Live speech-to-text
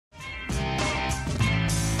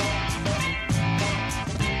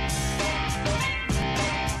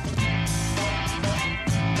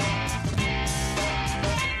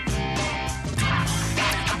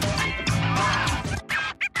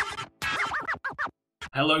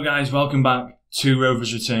Hello guys, welcome back to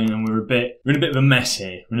Rovers Return, and we're in a bit of a mess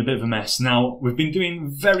here. We're in a bit of a mess. Now, we've been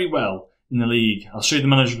doing very well in the league. I'll show you the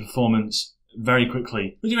manager performance very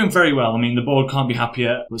quickly. We're doing very well. I mean, the board can't be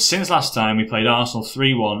happier. But since last time, we played Arsenal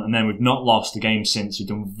 3-1, and then we've not lost a game since. We've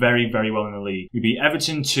done very, very well in the league. We beat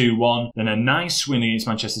Everton 2-1, then a nice win against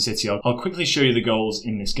Manchester City. I'll quickly show you the goals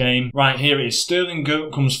in this game. Right, here it is. Sterling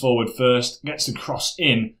comes forward first, gets the cross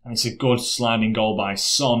in, and it's a good sliding goal by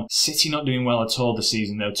Son. City not doing well at all this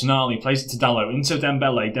season, though. Tonali plays it to Dalot, into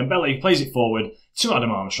Dembele. Dembele plays it forward to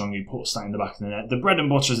Adam Armstrong, who puts that in the back of the net. The bread and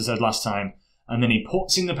butter, as I said last time. And then he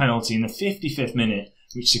puts in the penalty in the 55th minute,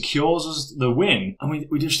 which secures us the win. And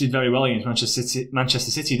we just did very well against Manchester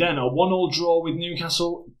City. Then a 1-1 draw with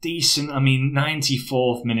Newcastle. Decent. I mean,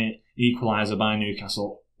 94th minute equaliser by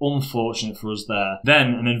Newcastle. Unfortunate for us there.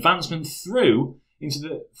 Then an advancement through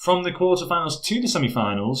from the quarterfinals to the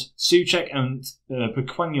semi-finals. Souček and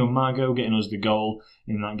Pequeno Margot getting us the goal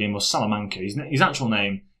in that game, was Salamanca. His actual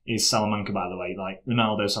name is Salamanca, by the way, like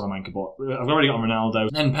Ronaldo Salamanca, but I've already got Ronaldo.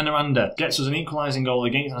 Then Penaranda gets us an equalising goal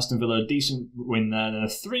against Aston Villa, a decent win there, then a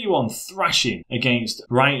 3-1 thrashing against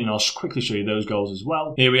Brighton. I'll quickly show you those goals as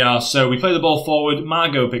well. Here we are, so we play the ball forward,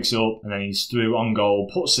 Margot picks it up, and then he's through on goal,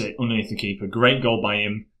 puts it underneath the keeper, great goal by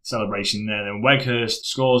him, celebration there. Then Weghorst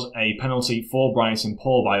scores a penalty for Brighton,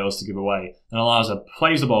 poor by us to give away, and Alaza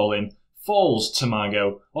plays the ball in, falls to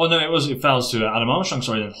Margot. Oh no, it fell to Adam Armstrong,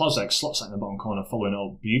 sorry, then Hlozek slots that in the bottom corner, following it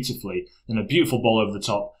up beautifully. Then a beautiful ball over the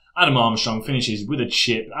top. Adam Armstrong finishes with a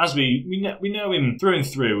chip. As we know him through and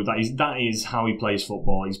through, that is how he plays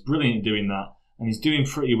football. He's brilliant at doing that, and he's doing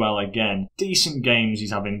pretty well again. Decent games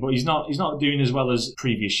he's having, but he's not doing as well as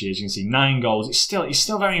previous years. You can see 9 goals. It's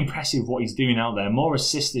still very impressive what he's doing out there. More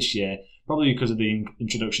assists this year, probably because of the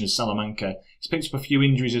introduction of Salamanca. He's picked up a few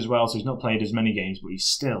injuries as well, so he's not played as many games, but he's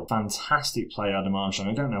still a fantastic player, Adam Armstrong.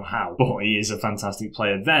 I don't know how, but he is a fantastic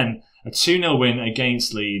player. Then a 2-0 win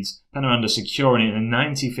against Leeds. Penaranda securing it in the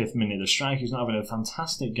 95th minute. The striker's not having a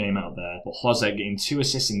fantastic game out there, but Hlozek getting 2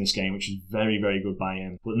 assists in this game, which is very, very good by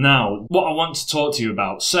him. But now, what I want to talk to you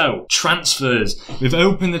about. So, transfers. We've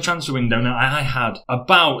opened the transfer window. Now, I had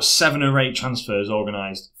about 7 or 8 transfers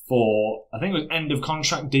organised for, I think it was end of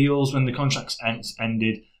contract deals. When the contracts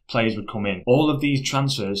ended, players would come in. All of these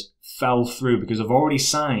transfers fell through because I've already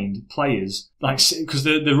signed players. Because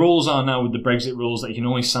the rules are now with the Brexit rules that you can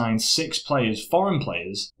only sign 6 players, foreign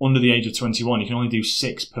players, under the age of 21. You can only do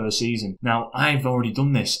 6 per season. Now, I've already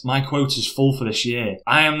done this. My quota's full for this year.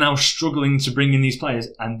 I am now struggling to bring in these players,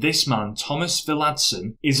 and this man, Thomas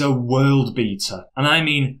Villadsen, is a world beater. And I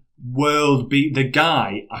mean world beat. The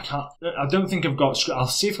guy, I don't think I've got, I'll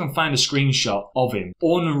see if I can find a screenshot of him.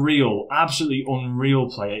 Unreal, absolutely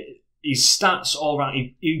unreal player. His stats, all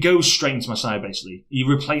right, he goes straight into my side, basically. He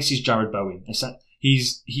replaces Jared Bowen.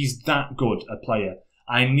 He's that good a player.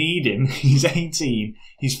 I need him. He's 18.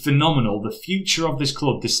 He's phenomenal. The future of this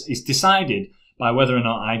club is decided by whether or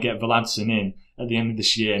not I get Villadsen in at the end of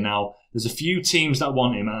this year. Now, there's a few teams that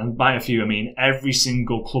want him, and by a few I mean every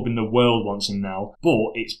single club in the world wants him now,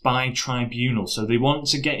 but it's by tribunal, so they want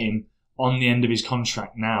to get him on the end of his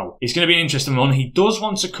contract now. It's going to be an interesting one. He does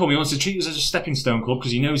want to come. He wants to treat us as a stepping stone club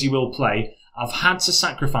because he knows he will play. I've had to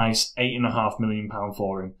sacrifice £8.5 million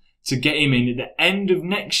for him to get him in at the end of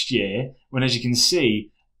next year, when, as you can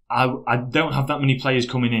see, I don't have that many players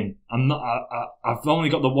coming in. I've only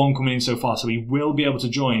got the one coming in so far, so he will be able to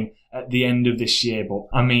join at the end of this year. But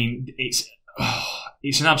I mean, it's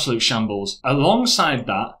an absolute shambles. Alongside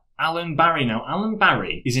that, Alan Barry. Now, Alan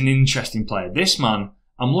Barry is an interesting player. This man,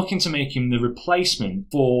 I'm looking to make him the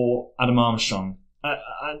replacement for Adam Armstrong.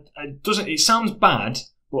 It sounds bad,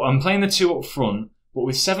 but I'm playing the 2 up front. But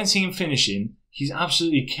with 17 finishing, he's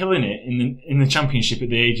absolutely killing it in the Championship at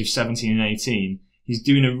the age of 17 and 18. He's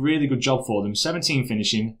doing a really good job for them. 17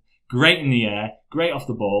 finishing, great in the air, great off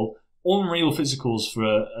the ball, unreal physicals for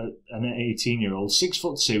an 18-year-old,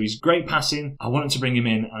 6'2". He's great passing. I wanted to bring him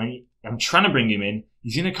in. I'm trying to bring him in.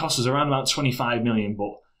 He's going to cost us around about 25 million,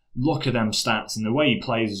 but look at them stats and the way he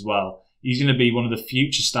plays as well. He's going to be one of the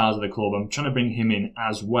future stars of the club. I'm trying to bring him in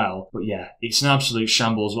as well. But yeah, it's an absolute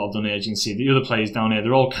shambles what I've done here. As you can see, the other players down here,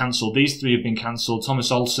 they're all cancelled. These 3 have been cancelled.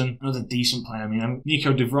 Thomas Olsen, another decent player. I mean,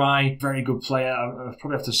 Nico De Vrij, very good player. I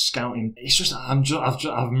probably have to scout him. It's just,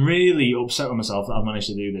 I'm really upset with myself that I've managed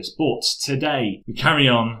to do this. But today, we carry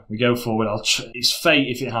on. We go forward. It's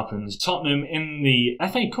fate if it happens. Tottenham in the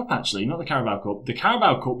FA Cup, actually, not the Carabao Cup. The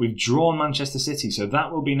Carabao Cup, we've drawn Manchester City. So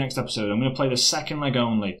that will be next episode. I'm going to play the second leg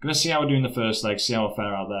only. I'm going to see how we're doing the first leg, see how I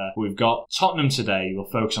fare out there. We've got Tottenham today.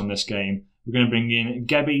 We'll focus on this game. We're going to bring in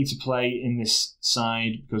Gebbie to play in this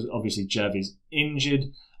side because obviously Jev is injured.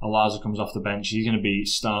 Alaza comes off the bench. He's going to be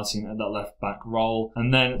starting at that left-back role.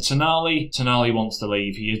 And then Tonali wants to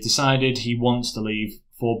leave. He has decided he wants to leave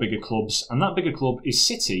for bigger clubs. And that bigger club is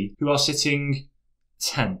City, who are sitting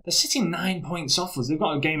 10th. They're sitting 9 points off us. They've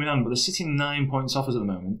got a game in hand, but they're sitting 9 points off us at the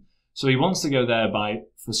moment. So he wants to go there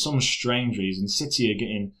for some strange reason. City are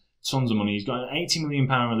getting tons of money. He's got an £80 million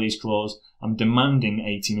release clause. I'm demanding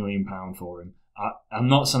 £80 million for him. I'm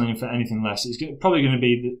not selling him for anything less. It's probably going to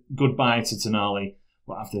be the goodbye to Tonali.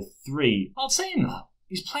 But after 3, I'll say that.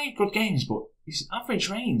 He's played good games, but his average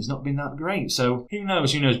rating's not been that great. So who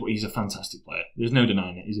knows, but he's a fantastic player. There's no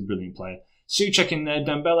denying it. He's a brilliant player. Souček in there,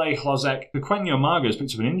 Dembele, Hlozek. Pequeno Margo's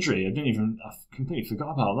picked up an injury. I completely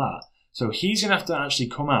forgot about that. So he's going to have to actually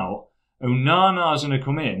come out. Onana's going to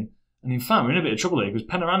come in. And in fact, we're in a bit of trouble here because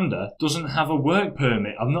Penaranda doesn't have a work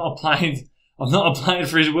permit. I've not applied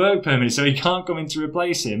for his work permit, so he can't come in to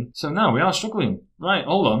replace him. So now we are struggling. Right,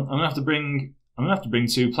 hold on. I'm going to have to bring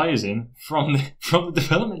 2 players in from the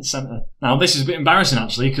development centre. Now, this is a bit embarrassing,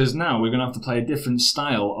 actually, because now we're going to have to play a different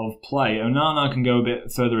style of play. Onana can go a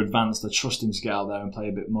bit further advanced. I trust him to get out there and play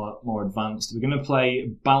a bit more advanced. We're going to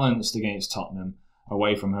play balanced against Tottenham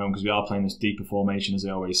away from home because we are playing this deeper formation, as they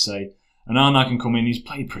always say. Onana can come in. He's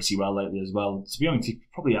played pretty well lately as well. To be honest, he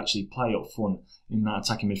could probably actually play up front in that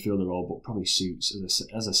attacking midfielder role, but probably suits,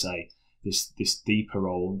 as I say, this deeper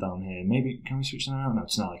role down here. Maybe, can we switch that out? No,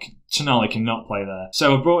 Tonali cannot play there.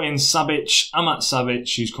 So I brought in Amat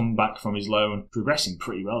Savic, who's come back from his loan, progressing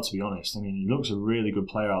pretty well, to be honest. I mean, he looks a really good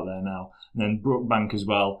player out there now. And then Brookbank as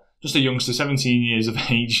well, just a youngster, 17 years of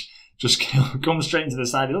age, just comes straight into the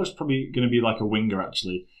side. He looks probably going to be like a winger,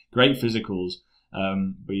 actually. Great physicals.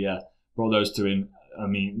 But yeah, brought those 2 in. I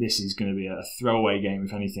mean, this is going to be a throwaway game,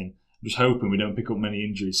 if anything. I'm just hoping we don't pick up many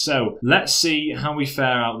injuries. So let's see how we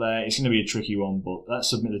fare out there. It's going to be a tricky one, but let's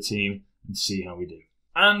submit the team and see how we do.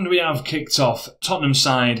 And we have kicked off Tottenham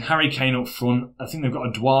side. Harry Kane up front. I think they've got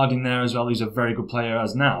Edouard in there as well. He's a very good player.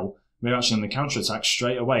 As now, we're actually on the counter-attack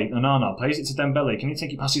straight away. Onana plays it to Dembele. Can he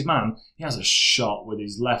take it past his man? He has a shot with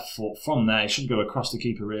his left foot from there. It should go across the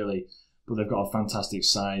keeper, really. But they've got a fantastic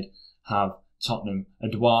side. Have Tottenham,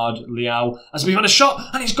 Edouard, Leao, as we've had a shot,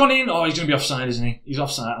 and he's gone in. Oh, he's going to be offside, isn't he? He's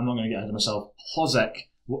offside. I'm not going to get ahead of myself. Hlozek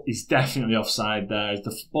is definitely offside there.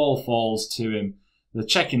 The ball falls to him. They're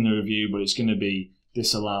checking the review, but it's going to be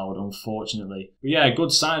disallowed, unfortunately. But yeah,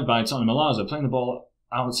 good side by Tottenham. Alaza playing the ball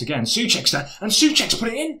out again. Souček's there, and Souček's put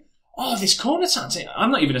it in. Oh, this corner tactic.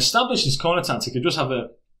 I'm not even established this corner tactic. I just have a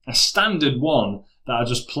standard one that I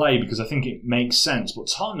just play because I think it makes sense. But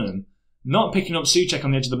Tottenham not picking up Souček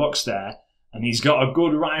on the edge of the box there. And he's got a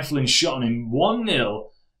good rifling shot on him. 1-0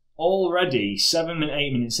 already,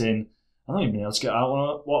 8 minutes in. I don't even know how to get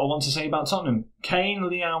out what I want to say about Tottenham. Kane,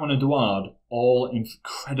 Leao and Edouard, all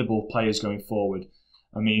incredible players going forward.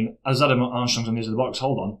 I mean, as Adam Armstrong's on the edge of the box,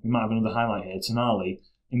 hold on, we might have another highlight here. Tonali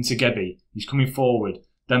into Gebi. He's coming forward.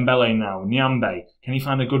 Dembele now. Nyambe. Can he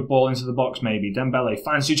find a good ball into the box maybe? Dembele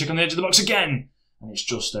finds Souček on the edge of the box again. And it's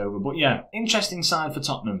just over. But yeah, interesting side for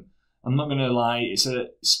Tottenham. I'm not going to lie,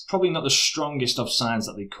 it's probably not the strongest of sides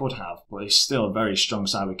that they could have, but it's still a very strong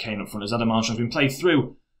side with Kane up front as Adam Armstrong's been played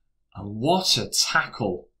through. And what a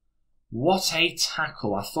tackle. What a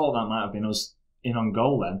tackle. I thought that might have been us in on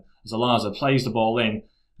goal then, as Alaza plays the ball in,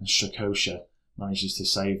 and Strakosha manages to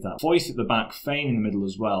save that. Foyth at the back, Fane in the middle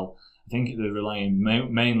as well. I think they're relying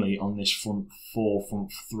mainly on this front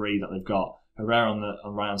 3 that they've got. Herrera on the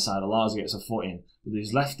right-hand side, Alaza gets a foot in, but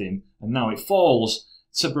he's left him, and now it falls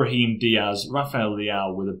to Brahim Diaz, Rafael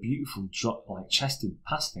Leao with a beautiful drop, like chested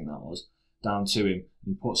pass, I think that was, down to him.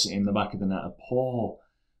 He puts it in the back of the net. A poor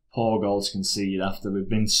goal to concede after we've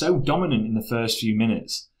been so dominant in the first few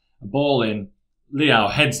minutes. A ball in,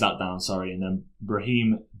 Leao heads that down, and then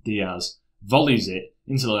Brahim Diaz volleys it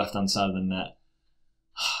into the left-hand side of the net.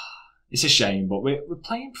 It's a shame, but we're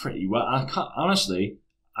playing pretty well. Honestly,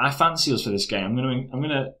 I fancy us for this game. I'm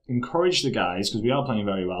gonna encourage the guys because we are playing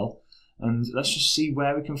very well. And let's just see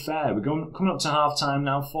where we can fare. We're coming up to half-time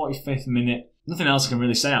now, 45th minute. Nothing else I can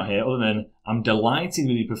really say out here other than I'm delighted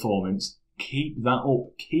with your performance. Keep that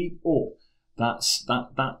up. Keep up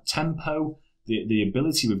that tempo, the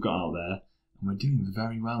ability we've got out there. And we're doing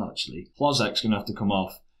very well, actually. Hlozek's going to have to come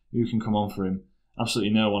off. Who can come on for him?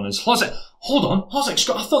 Absolutely no one is. Hlozek, hold on. Hlozek's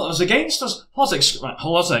got, I thought that was against us.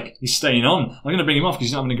 Hlozek, he's staying on. I'm going to bring him off because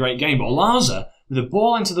he's not having a great game. But Alaza, with the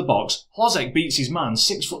ball into the box, Hlozek beats his man.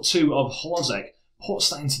 6'2" of Hlozek puts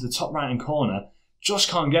that into the top right-hand corner. Just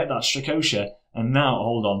can't get that, Strakosha. And now,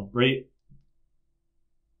 hold on, breathe.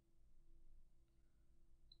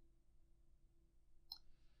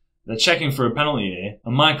 They're checking for a penalty here,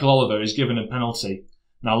 and Michael Oliver is given a penalty.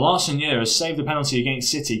 Now, Larsson has saved the penalty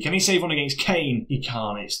against City. Can he save one against Kane? He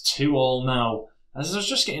can't. It's 2-2 now. As I was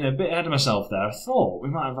just getting a bit ahead of myself there, I thought we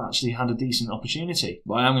might have actually had a decent opportunity.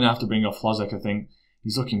 But I am going to have to bring off Flozek, I think.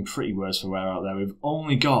 He's looking pretty worse for wear out there. We've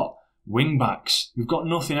only got wing-backs. We've got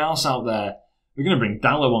nothing else out there. We're going to bring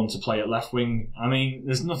Dallo on to play at left wing. I mean,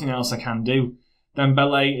 there's nothing else I can do.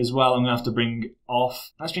 Dembele as well, I'm going to have to bring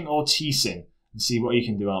off. Let's bring Ortiz in and see what he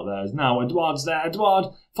can do out there. Now, Edouard's there.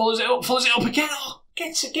 Edouard follows it up again. Oh,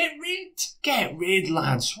 get rid,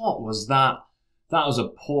 lads. What was that? That was a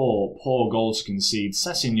poor goal to concede.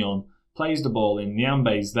 Sessegnon plays the ball in.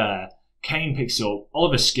 Niambe's there. Kane picks it up.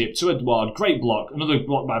 Oliver skip to Edouard. Great block. Another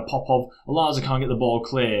block by Popov. Alaza can't get the ball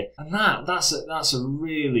clear. And that's a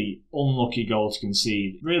really unlucky goal to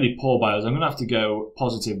concede. Really poor by us. I'm going to have to go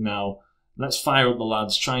positive now. Let's fire up the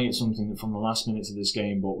lads. Try and get something from the last minutes of this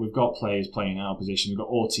game. But we've got players playing our position. We've got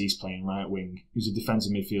Ortiz playing right wing, who's a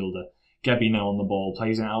defensive midfielder. Gebby now on the ball.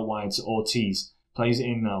 Plays it out wide to Ortiz. Plays it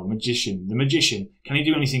in now. The magician. Can he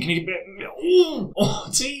do anything? Can he... Oh,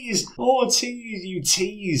 Ortiz, you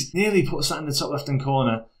tease. Nearly puts that in the top left-hand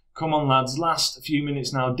corner. Come on, lads. Last few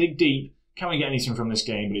minutes now. Dig deep. Can we get anything from this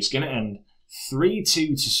game? But it's going to end 3-2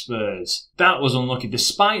 to Spurs. That was unlucky.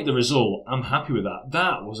 Despite the result, I'm happy with that.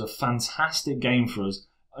 That was a fantastic game for us.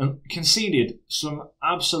 And conceded some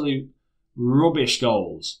absolute rubbish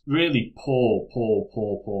goals. Really poor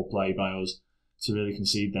play by us to really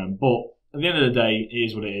concede them. But at the end of the day, it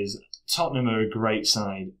is what it is. Tottenham are a great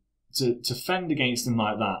side. To fend against them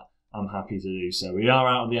like that, I'm happy to do so. We are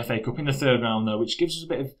out of the FA Cup in the third round, though, which gives us a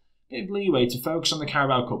bit of leeway to focus on the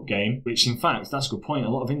Carabao Cup game, which, in fact, that's a good point. A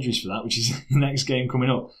lot of injuries for that, which is the next game coming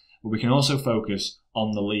up. But we can also focus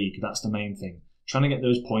on the league. That's the main thing. Trying to get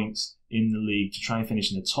those points in the league to try and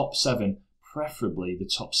finish in the top 7, preferably the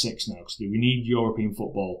top 6 now, because we need European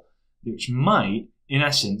football, which might, in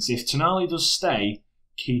essence, if Tonali does stay,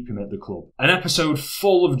 keep him at the club. An episode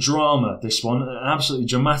full of drama, this one. An absolutely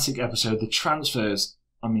dramatic episode. The transfers,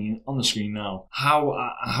 I mean, on the screen now.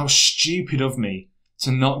 How stupid of me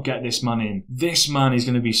to not get this man in. This man is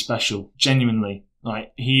going to be special, genuinely.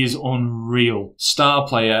 Like, he is unreal. Star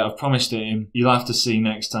player, I've promised it him. You'll have to see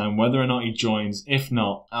next time whether or not he joins. If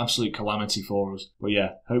not, absolute calamity for us. But yeah,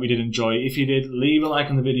 hope you did enjoy. If you did, leave a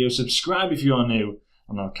like on the video, subscribe if you are new,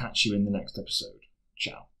 and I'll catch you in the next episode.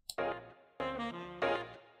 Ciao.